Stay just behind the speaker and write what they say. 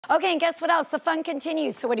Okay, and guess what else? The fun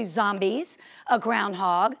continues. So what do zombies, a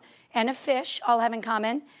groundhog, and a fish all have in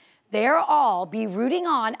common? They'll all be rooting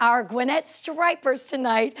on our Gwinnett Stripers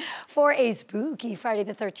tonight for a spooky Friday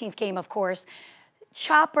the 13th game, of course.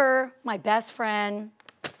 Chopper, my best friend,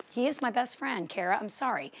 he is my best friend, Kara. I'm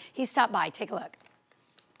sorry. He stopped by. Take a look.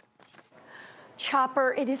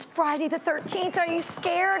 Chopper, it is Friday the 13th. Are you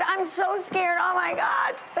scared? I'm so scared. Oh my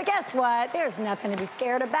God. But guess what? There's nothing to be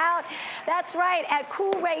scared about. That's right. At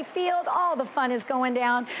Cool Ray Field, all the fun is going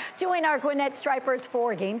down. Join our Gwinnett Stripers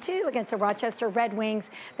for Game 2 against the Rochester Red Wings.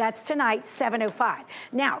 That's tonight, 7:05.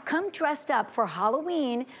 Now, come dressed up for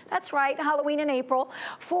Halloween. That's right, Halloween in April,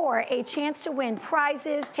 for a chance to win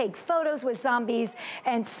prizes, take photos with zombies,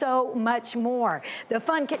 and so much more. The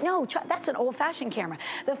fun, that's an old-fashioned camera.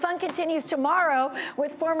 The fun continues tomorrow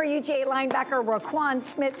with former UGA linebacker Raquan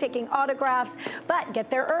Smith taking autographs. But get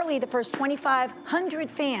there early. The first 2,500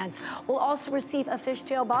 fans will also receive a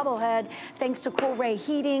fishtail bobblehead thanks to Cool Ray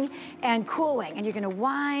Heating and Cooling. And you're going to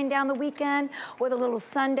wind down the weekend with a little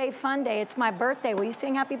Sunday fun day. It's my birthday. Will you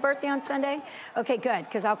sing happy birthday on Sunday? Okay, good,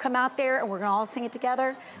 because I'll come out there and we're going to all sing it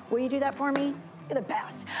together. Will you do that for me? You're the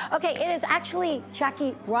best. Okay, it is actually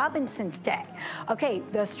Jackie Robinson's day. Okay,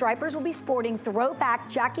 the Stripers will be sporting throwback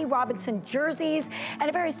Jackie Robinson jerseys, and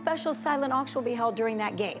a very special silent auction will be held during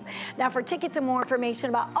that game. Now, for tickets and more information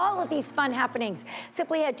about all of these fun happenings,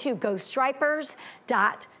 simply head to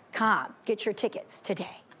GoStripers.com. Get your tickets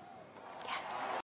today.